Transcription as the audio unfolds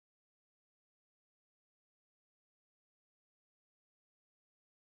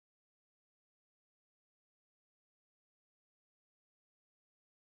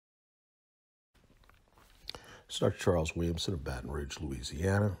This is Dr. Charles Williamson of Baton Rouge,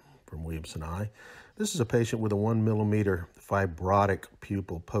 Louisiana, from Williamson Eye. This is a patient with a 1 millimeter fibrotic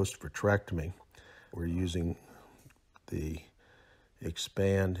pupil post-vitrectomy. We're using the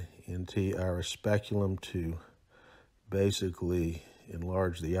expand NT iris speculum to basically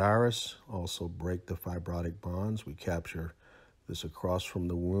enlarge the iris, also break the fibrotic bonds. We capture this across from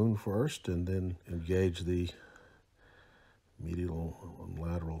the wound first and then engage the medial and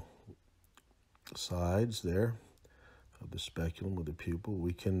lateral sides there of the speculum with the pupil.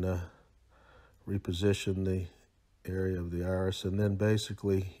 We can reposition the area of the iris and then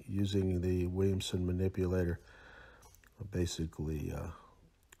basically using the Williamson manipulator basically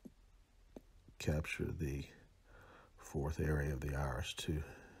capture the fourth area of the iris to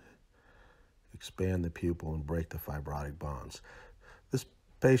expand the pupil and break the fibrotic bonds. This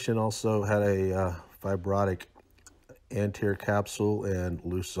patient also had a fibrotic anterior capsule and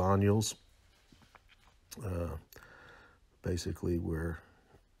loose zonules. Basically, we're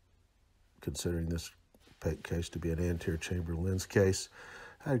considering this case to be an anterior chamber lens case.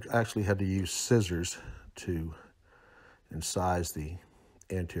 I actually had to use scissors to incise the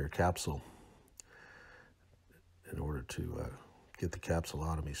anterior capsule in order to get the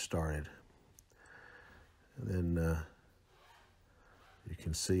capsulotomy started. And then you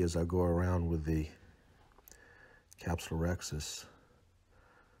can see as I go around with the capsulorhexis,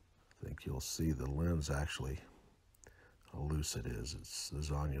 I think you'll see the lens actually, how loose it is. It's the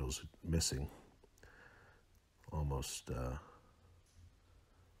zonules missing almost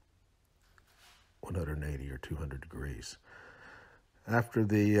 180 or 200 degrees. After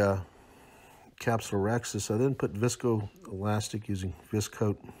the capsulorhexis, I then put viscoelastic using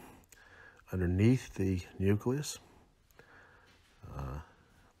Viscoat underneath the nucleus,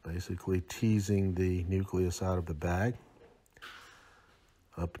 basically teasing the nucleus out of the bag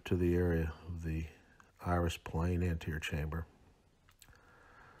up to the area of the iris plane anterior chamber.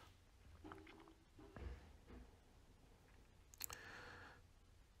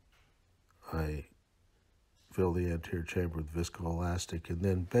 I fill the anterior chamber with viscoelastic and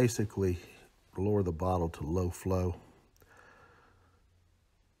then basically lower the bottle to low flow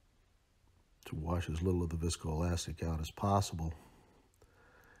to wash as little of the viscoelastic out as possible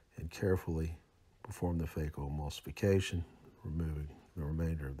and carefully perform the phacoemulsification, removing the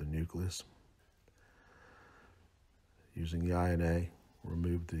remainder of the nucleus. Using the INA,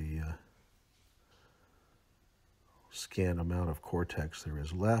 remove the scant amount of cortex there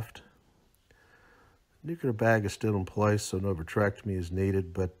is left. The nuclear bag is still in place, so no vitrectomy is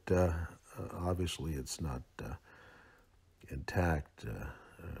needed, but obviously it's not intact,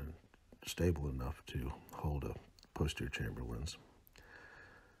 stable enough to hold a posterior chamber lens.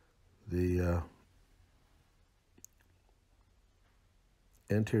 The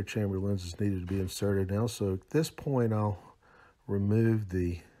anterior chamber lens is needed to be inserted now, so at this point I'll remove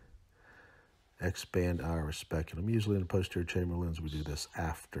the expand iris speculum. Usually in a posterior chamber lens we do this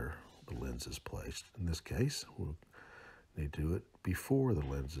after the lens is placed. In this case we'll need to do it before the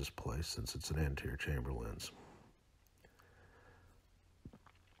lens is placed since it's an anterior chamber lens.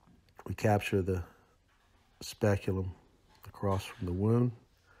 We capture the speculum across from the wound,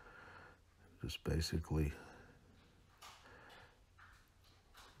 just basically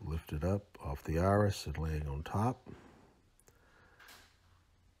lift it up off the iris and laying on top.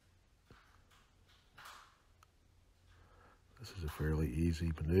 This is a fairly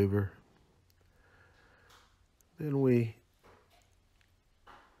easy maneuver. Then we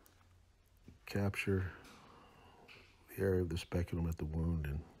capture the area of the speculum at the wound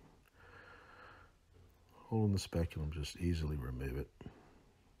and holding the speculum, just easily remove it.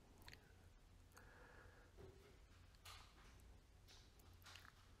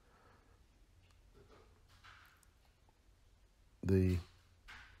 The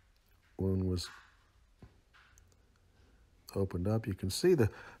wound was opened up. You can see the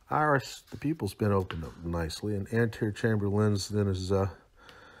iris, the pupil's been opened up nicely, and anterior chamber lens then is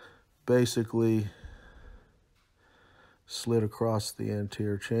basically slid across the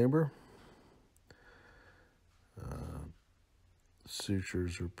anterior chamber.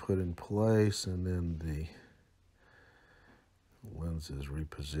 Sutures are put in place, and then the lens is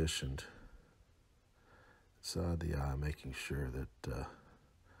repositioned inside the eye, making sure that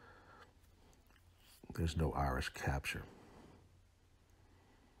there's no iris capture.